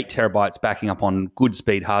so 8 terabytes backing up on good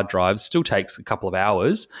speed hard drives still takes a couple of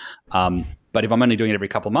hours. But if I'm only doing it every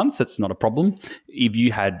couple of months, that's not a problem. If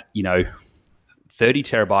you had, 30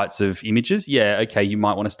 terabytes of images, you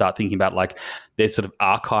might want to start thinking about like there's sort of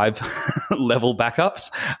archive level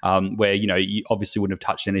backups where, you obviously wouldn't have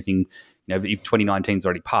touched anything. If 2019's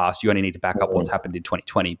already passed, you only need to back up what's happened in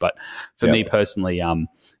 2020. But for me personally,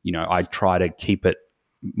 I try to keep it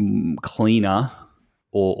cleaner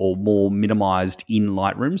or more minimized in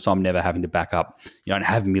Lightroom, so I'm never having to back up. I don't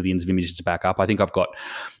have millions of images to back up. I think I've got,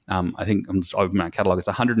 I'm just over my catalog. It's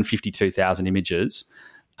 152,000 images.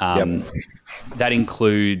 That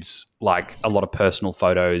includes like a lot of personal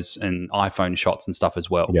photos and iPhone shots and stuff as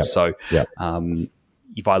well. So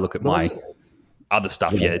if I look at my other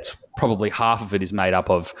stuff, it's probably half of it is made up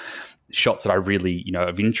of shots that I really,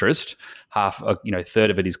 of interest. Half, a third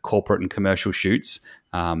of it is corporate and commercial shoots,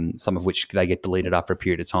 some of which they get deleted after a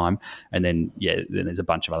period of time. And then, then there's a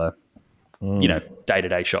bunch of other,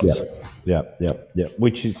 day-to-day shots. Yeah.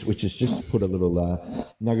 Which is just put a little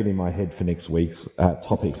nugget in my head for next week's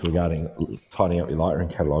topic regarding tidying up your Lightroom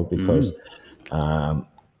catalog, because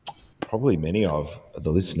probably many of the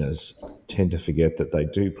listeners tend to forget that they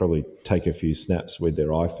do probably take a few snaps with their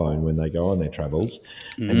iPhone when they go on their travels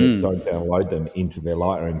and then don't download them into their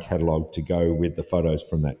Lightroom catalog to go with the photos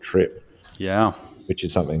from that trip. Yeah. Which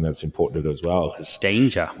is something that's important to do as well.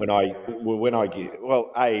 Danger.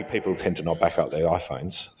 People tend to not back up their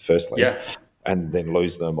iPhones, firstly. Yeah. And then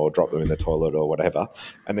lose them or drop them in the toilet or whatever.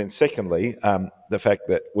 And then secondly, the fact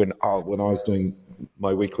that when I was doing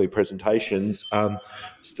my weekly presentations,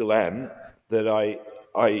 still am, that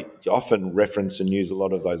I often reference and use a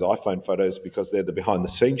lot of those iPhone photos because they're the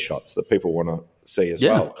behind-the-scenes shots that people want to see as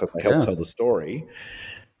well, because they help tell the story,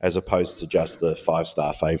 as opposed to just the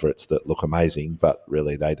 5-star favourites that look amazing, but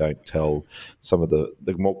really they don't tell some of the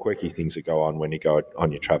more quirky things that go on when you go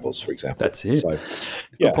on your travels, for example. That's it. So,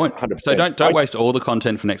 good point. 100%. So don't waste all the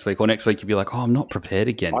content for next week, or next week you'll be like, I'm not prepared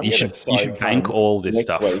again. You should bank all this next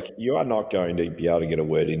stuff. Week, you are not going to be able to get a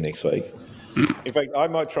word in next week. In fact, I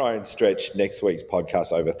might try and stretch next week's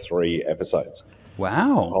podcast over 3 episodes.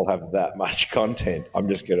 Wow. I'll have that much content. I'm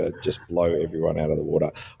just going to just blow everyone out of the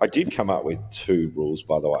water. I did come up with 2 rules,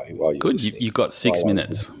 by the way, while you're listening. You've got 6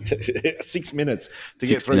 minutes. 6 minutes to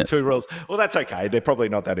get through 2 rules. Well, that's okay. They're probably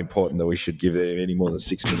not that important that we should give them any more than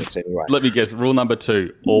 6 minutes anyway. Let me guess. Rule number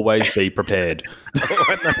 2, always be prepared.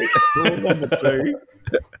 Rule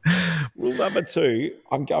number two,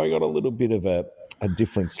 I'm going on a little bit of a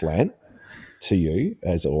different slant to you,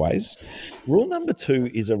 as always. Rule number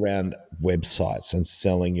 2 is around websites and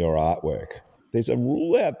selling your artwork. There's a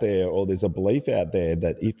rule out there, or there's a belief out there,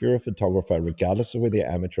 that if you're a photographer, regardless of whether you're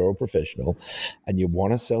amateur or professional, and you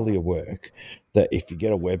want to sell your work, that if you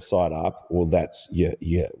get a website up, well, that's your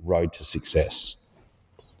road to success.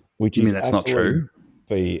 Which you mean that's not true?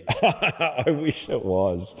 I wish it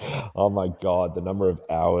was. Oh my God, the number of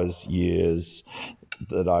hours, years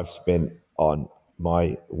that I've spent on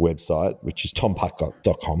my website, which is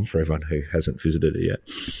tompuck.com for everyone who hasn't visited it yet,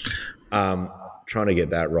 trying to get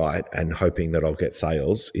that right and hoping that I'll get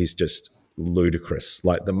sales is just ludicrous.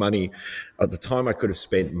 Like, the money at the time I could have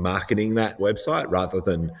spent marketing that website rather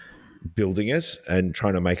than building it and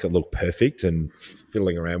trying to make it look perfect and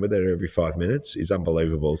fiddling around with it every 5 minutes is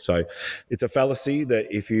unbelievable. So it's a fallacy that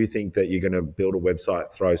if you think that you're going to build a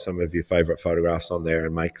website, throw some of your favorite photographs on there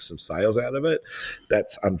and make some sales out of it,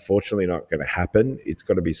 that's unfortunately not going to happen. It's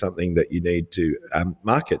got to be something that you need to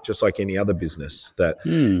market, just like any other business, that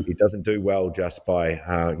it doesn't do well just by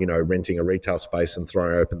renting a retail space and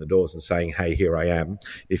throwing open the doors and saying, hey, here I am.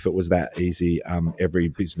 If it was that easy, every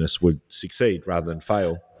business would succeed rather than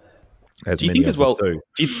fail. Do you think as well? Do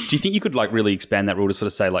you think you could really expand that rule to sort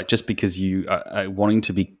of say, just because you are wanting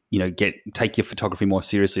to be, take your photography more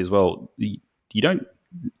seriously as well, you don't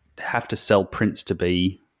have to sell prints to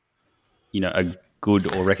be, a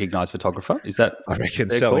good or recognized photographer? Is that? I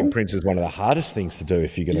reckon selling prints is one of the hardest things to do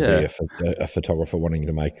if you're going to be a photographer wanting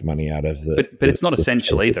to make money out of the. But it's not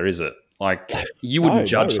essential either, is it? You wouldn't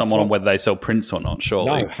judge someone on whether they sell prints or not,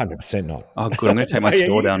 surely? No, 100% not. Oh, good. I'm going to take my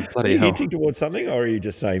store down. Bloody hell. Are you hinting towards something, or are you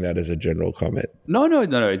just saying that as a general comment? No.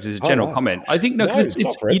 It's a general comment. I think, because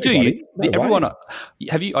everyone. I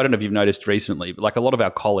don't know if you've noticed recently, but a lot of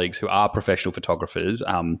our colleagues who are professional photographers,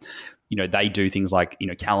 they do things like,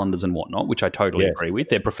 calendars and whatnot, which I totally agree with.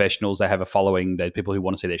 They're professionals. They have a following. They're people who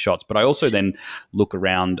want to see their shots. But I also then look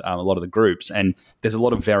around a lot of the groups, and there's a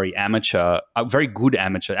lot of very good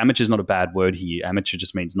amateur. Amateur is not a bad word here. Amateur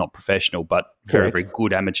just means not professional, but very, very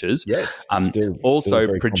good amateurs. Yes.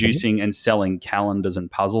 Also producing and selling calendars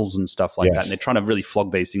and puzzles and stuff like that. And they're trying to really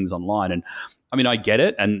flog these things online. And I mean, I get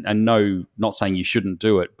it, and no, not saying you shouldn't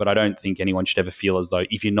do it, but I don't think anyone should ever feel as though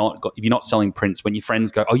if you're not selling prints, when your friends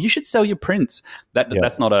go, "Oh, you should sell your prints,"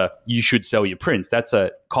 that's not a you should sell your prints. That's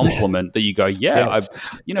a compliment that you go, "Yeah,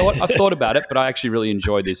 I've thought about it, but I actually really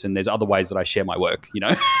enjoy this, and there's other ways that I share my work."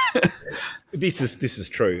 This is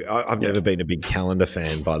true. I've never been a big calendar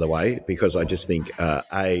fan, by the way, because I just think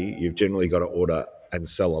you've generally got to order and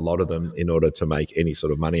sell a lot of them in order to make any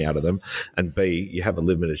sort of money out of them. And B, you have a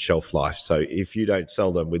limited shelf life. So if you don't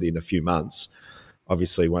sell them within a few months,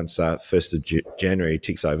 obviously once 1st of January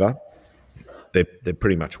ticks over, they're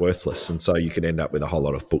pretty much worthless. And so you can end up with a whole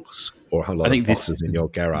lot of books or a whole lot of boxes in your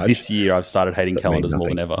garage. This year I've started hating calendars more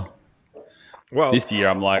than ever. Well, this year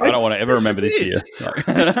I'm like, I don't want to ever remember this year.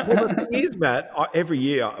 The thing is, Matt, every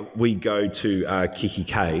year we go to Kiki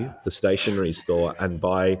K, the stationery store, and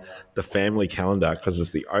buy the family calendar because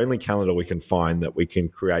it's the only calendar we can find that we can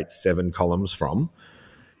create 7 columns from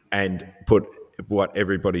and put what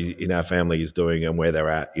everybody in our family is doing and where they're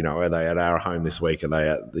at. Are they at our home this week? Are they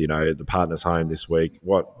at, the partner's home this week?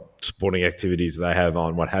 What sporting activities do they have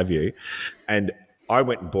on, what have you? And I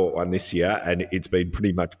went and bought one this year and it's been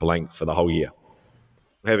pretty much blank for the whole year.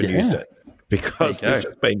 I haven't used it because there's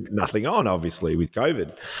just been nothing on, obviously, with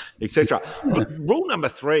COVID, etc. Rule number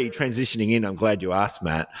 3, transitioning in, I'm glad you asked,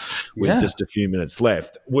 Matt, with just a few minutes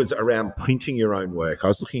left, was around printing your own work. I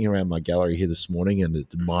was looking around my gallery here this morning and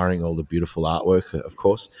admiring all the beautiful artwork, of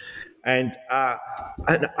course. And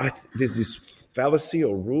there's this fallacy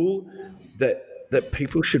or rule that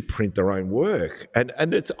people should print their own work.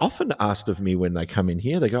 And it's often asked of me when they come in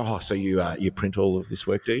here, they go, "Oh, so you print all of this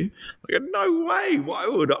work, do you?" I go, "No way. Why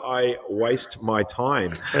would I waste my time?"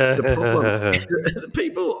 The problem, the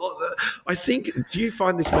people, I think, do you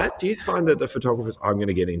find this, Matt? Do you find that the photographers, I'm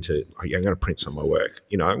going to print some of my work.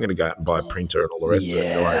 I'm going to go out and buy a printer and all the rest of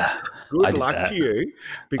it. Good luck to you,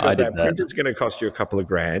 because that printer's going to cost you a couple of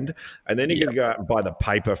grand, and then you're going to go out and buy the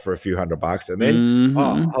paper for a few $100, and then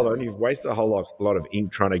hold on, you've wasted a whole lot of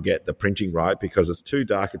ink trying to get the printing right because it's too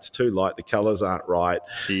dark, it's too light, the colours aren't right,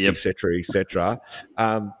 etc., etc.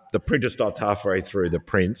 The printer stopped halfway through the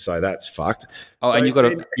print, so that's fucked. Oh, and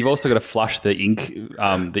you've also got to flush the ink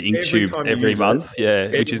tube every month,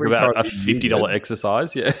 which is about a $50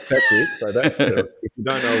 exercise. Yeah, that's it. So if you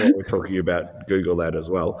don't know what we're talking about, Google that as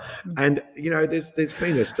well. And there's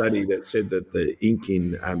been a study that said that the ink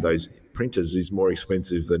in those printers is more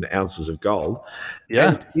expensive than ounces of gold. Yeah,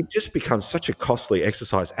 and it just becomes such a costly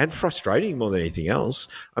exercise and frustrating more than anything else.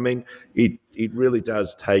 I mean, it really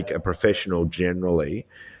does take a professional generally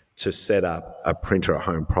to set up a printer at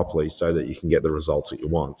home properly so that you can get the results that you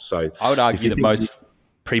want. So I would argue that most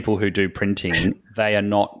people who do printing, they are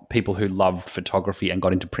not people who loved photography and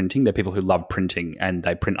got into printing. They're people who love printing and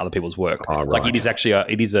they print other people's work. Oh, right. Like it is actually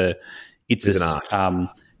it's an art.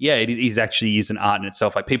 It is an art in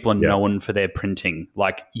itself. Like people are known for their printing.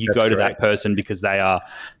 Like you go to that person because they are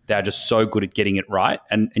just so good at getting it right.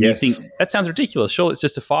 And you think that sounds ridiculous. Sure, it's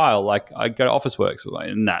just a file. Like I go to Officeworks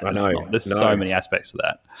and that. I know. There's so many aspects of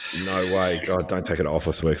that. No way. God, don't take it to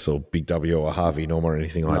Officeworks or Big W or Harvey Norman or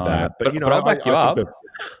anything like that. But I'll back you up.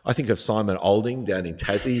 I think of Simon Olding down in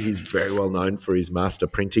Tassie. He's very well known for his master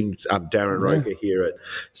printing. Darren Roker here at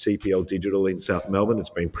CPL Digital in South Melbourne has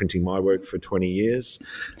been printing my work for 20 years.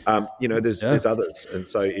 There's others. And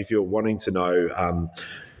so if you're wanting to know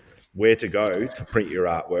where to go to print your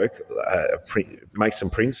artwork, make some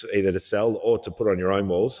prints either to sell or to put on your own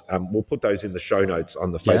walls. We'll put those in the show notes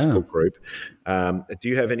on the Facebook group. Do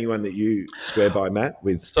you have anyone that you swear by, Matt?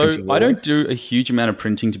 I don't do a huge amount of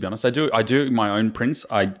printing, to be honest. I do my own prints.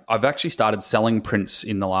 I've actually started selling prints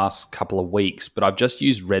in the last couple of weeks, but I've just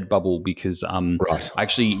used Redbubble because I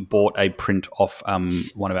actually bought a print off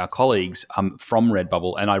one of our colleagues from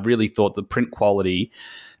Redbubble, and I really thought the print quality.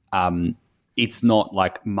 It's not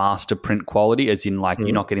like master print quality, as in like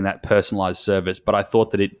you're not getting that personalized service. But I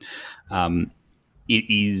thought that it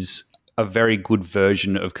is a very good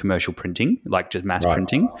version of commercial printing, like just mass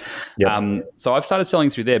printing. Yep. So I've started selling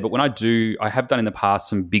through there. But when I have done in the past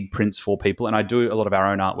some big prints for people, and I do a lot of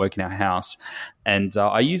our own artwork in our house. And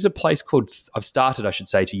I use a place called,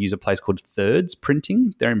 to use a place called Thirds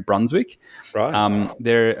Printing. They're in Brunswick. Right.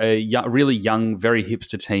 They're a really young, very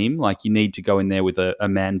hipster team. Like you need to go in there with a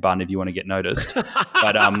man bun if you want to get noticed.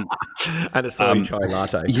 But and a soy chai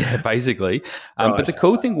latte. Yeah, basically. But the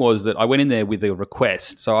cool thing was that I went in there with a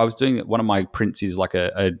request. So I was doing one of my prints is like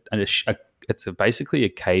it's basically a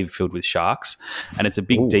cave filled with sharks, and it's a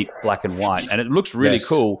big, deep black and white, and it looks really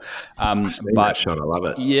cool. I've seen that shot. I love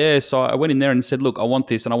it. Yeah, so I went in there and said, "Look, I want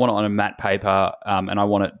this, and I want it on a matte paper, and I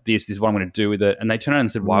want it. This is what I'm going to do with it." And they turned around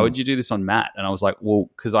and said, "Why would you do this on matte?" And I was like, "Well,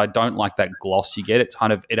 because I don't like that gloss you get.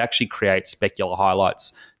 It actually creates specular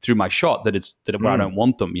highlights through my shot that where I don't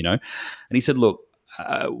want them, And he said, "Look,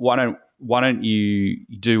 why don't you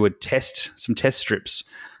do some test strips?"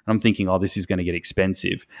 And I'm thinking, this is going to get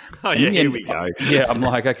expensive. Oh, yeah, here we go. Yeah, I'm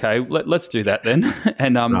like, okay, let's do that then.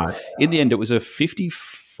 And in the end, it was a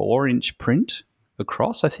 54-inch print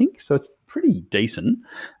across, I think. So it's pretty decent.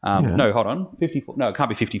 No, hold on. 54. No, it can't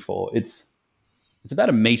be 54. It's about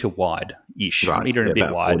a meter wide-ish, a meter and a bit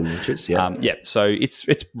wide. 40 inches, yeah. So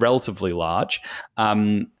it's relatively large.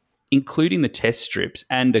 Including the test strips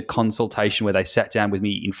and a consultation where they sat down with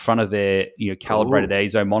me in front of their calibrated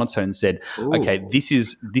ISO monitor and said, okay, this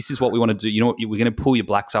is what we want to do. You know what, we're going to pull your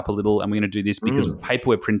blacks up a little and we're going to do this because of the paper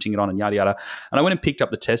we're printing it on and yada, yada. And I went and picked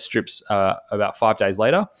up the test strips about 5 days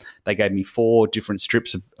later. They gave me 4 different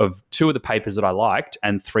strips of 2 of the papers that I liked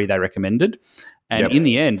and 3 they recommended. And in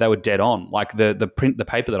the end, they were dead on. Like the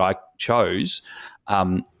paper that I chose,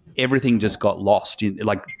 everything just got lost in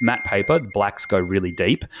like matte paper. The blacks go really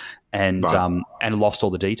deep and lost all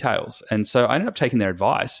the details. And so I ended up taking their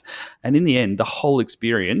advice. And in the end, the whole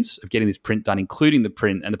experience of getting this print done, including the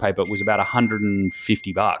print and the paper, was about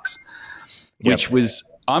 $150, which was,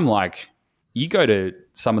 I'm like, you go to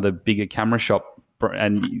some of the bigger camera shops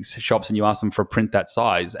and you ask them for a print that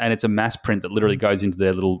size, and it's a mass print that literally goes into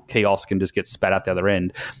their little kiosk and just gets spat out the other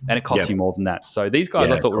end, and it costs you more than that. So these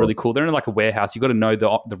guys I thought were really cool. They're in like a warehouse. You got to know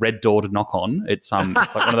the red door to knock on. It's like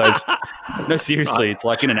one of those. No, seriously, it's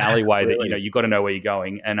like in an alleyway that you got to know where you're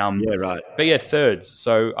going. And But yeah, Thirds.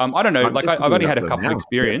 So I don't know. Like I've only had a couple of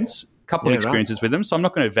experiences with them, so I'm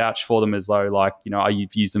not going to vouch for them as though I've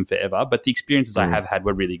used them forever. But the experiences I have had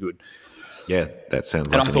were really good. Yeah, that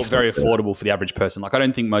sounds. And I thought very affordable for the average person. Like I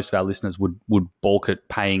don't think most of our listeners would balk at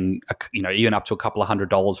paying, even up to a couple of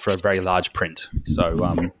 $100 for a very large print. So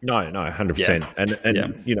no, 100%. And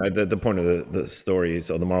the point of the story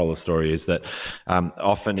is, or the moral of the story is that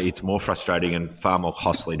often it's more frustrating and far more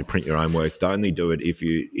costly to print your own work. Don't only do it if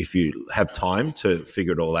you have time to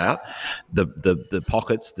figure it all out. The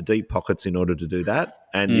pockets, the deep pockets, in order to do that.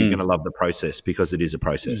 And you're going to love the process because it is a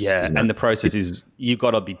process. Yeah, and the process is you've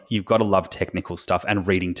got to love technical stuff and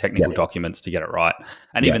reading technical documents to get it right.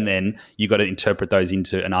 And even then, you've got to interpret those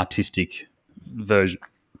into an artistic version.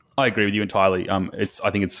 I agree with you entirely.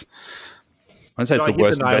 I think it's. I'd say it's the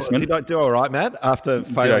worst investment. Did I do all right, Matt? After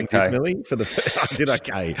failing dismally for the, I did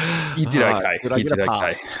okay. You did okay. You did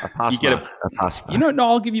okay. A pass.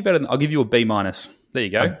 I'll give you better. I'll give you a B-. There you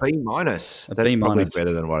go. A B-. That's probably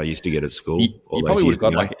better than what I used to get at school. You probably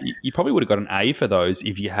would have got an A for those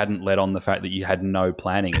if you hadn't let on the fact that you had no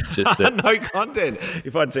planning. It's just that no content.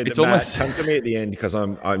 If I'd said, Matt, come to me at the end because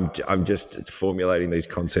I'm just formulating these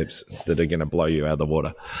concepts that are going to blow you out of the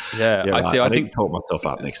water. Yeah, I think to talk myself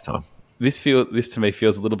up next time. This to me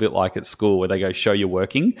feels a little bit like at school where they go, show you're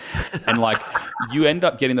working. And like you end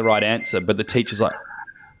up getting the right answer, but the teacher's like,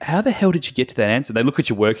 how the hell did you get to that answer? They look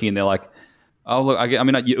at you working and they're like, oh, look,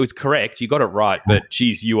 it was correct. You got it right, but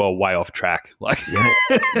geez, you are way off track. Like,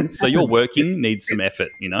 so your working needs some effort,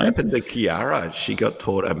 It happened to Kiara. She got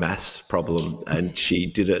taught a maths problem and she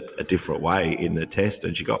did it a different way in the test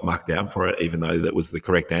and she got marked down for it, even though that was the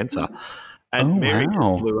correct answer. And Mary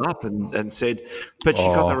blew up and said, but she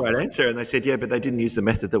got the right answer. And they said, yeah, but they didn't use the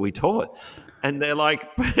method that we taught. And they're like,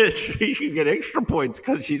 but she should get extra points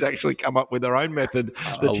because she's actually come up with her own method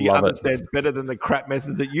that she understands better than the crap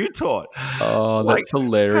method that you taught. Oh, that's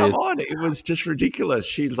hilarious. Come on. It was just ridiculous.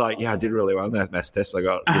 She's like, yeah, I did really well in that maths test. I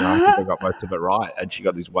think I got most of it right. And she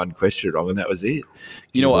got this one question wrong and that was it.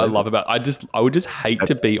 You know what I love about I would just hate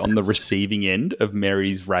to be on the receiving end of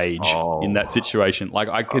Mary's rage in that situation. Like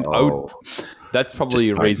that's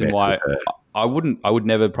probably a reason why I would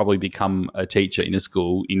never probably become a teacher in a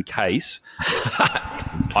school in case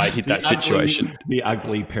I hit that situation. The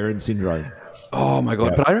ugly parent syndrome. Oh my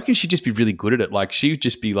God. Yeah. But I reckon she'd just be really good at it. Like she would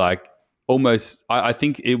just be like almost, I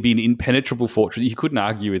think it would be an impenetrable fortress. You couldn't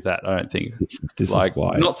argue with that, I don't think. This is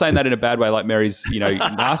why. I'm not saying that in a bad way like Mary's,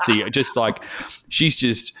 nasty. Just like she's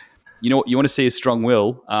just, you want to see a strong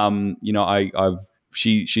will.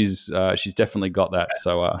 She's definitely got that.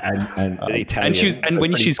 So and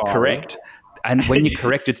when she's correct. And when you're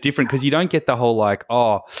correct, it's different because you don't get the whole like,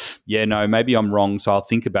 maybe I'm wrong, so I'll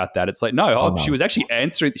think about that. It's like, she was actually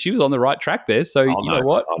answering. She was on the right track there. So you know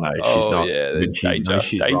what? Oh, no, she's not. Yeah, there's danger.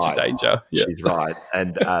 She's right. Danger. Yeah. She's right.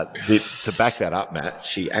 And to back that up, Matt,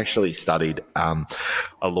 she actually studied a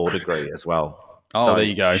law degree as well. Oh, so there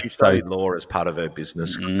you go. She studied law as part of her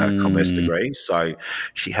business commerce degree. So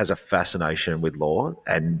she has a fascination with law,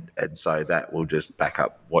 and so that will just back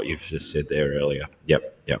up what you've just said there earlier. Yep.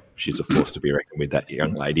 She's a force to be reckoned with, that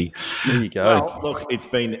young lady. There you go. Well, look, it's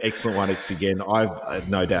been excellent once again. I've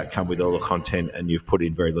no doubt come with all the content, and you've put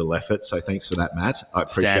in very little effort. So thanks for that, Matt. I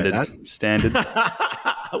appreciate that. Standard.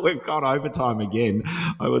 We've gone overtime again.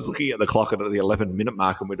 I was looking at the clock at the 11-minute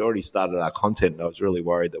mark, and we'd already started our content. And I was really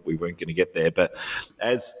worried that we weren't going to get there. But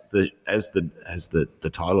as the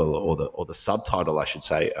title or the subtitle, I should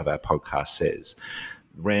say, of our podcast says,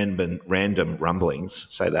 random rumblings.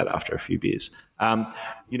 Say that after a few beers.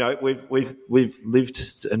 We've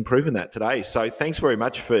lived and proven that today. So thanks very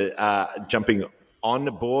much for jumping on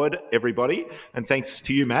board, everybody, and thanks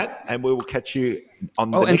to you, Matt. And we will catch you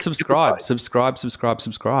on the next subscribe, episode.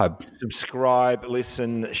 Subscribe,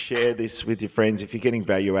 listen, share this with your friends. If you're getting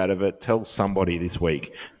value out of it, tell somebody this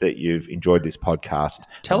week that you've enjoyed this podcast.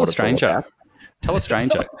 Tell a stranger.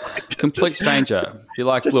 Complete stranger. If you're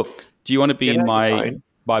like, look, do you want to be in my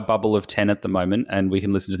bubble of 10 at the moment, and we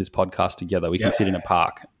can listen to this podcast together? We can sit in a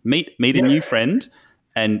park, meet a new friend,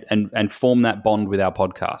 and form that bond with our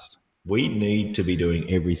podcast. We need to be doing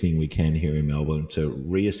everything we can here in Melbourne to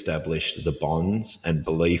reestablish the bonds and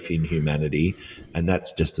belief in humanity, and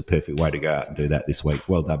that's just the perfect way to go out and do that this week.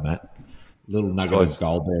 Well done, Matt. Little nugget of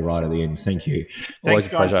gold there right at the end. Thank you. Thanks,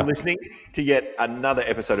 guys, for listening to yet another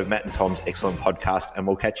episode of Matt and Tom's excellent podcast, and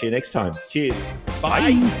we'll catch you next time. Cheers.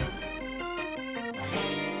 Bye.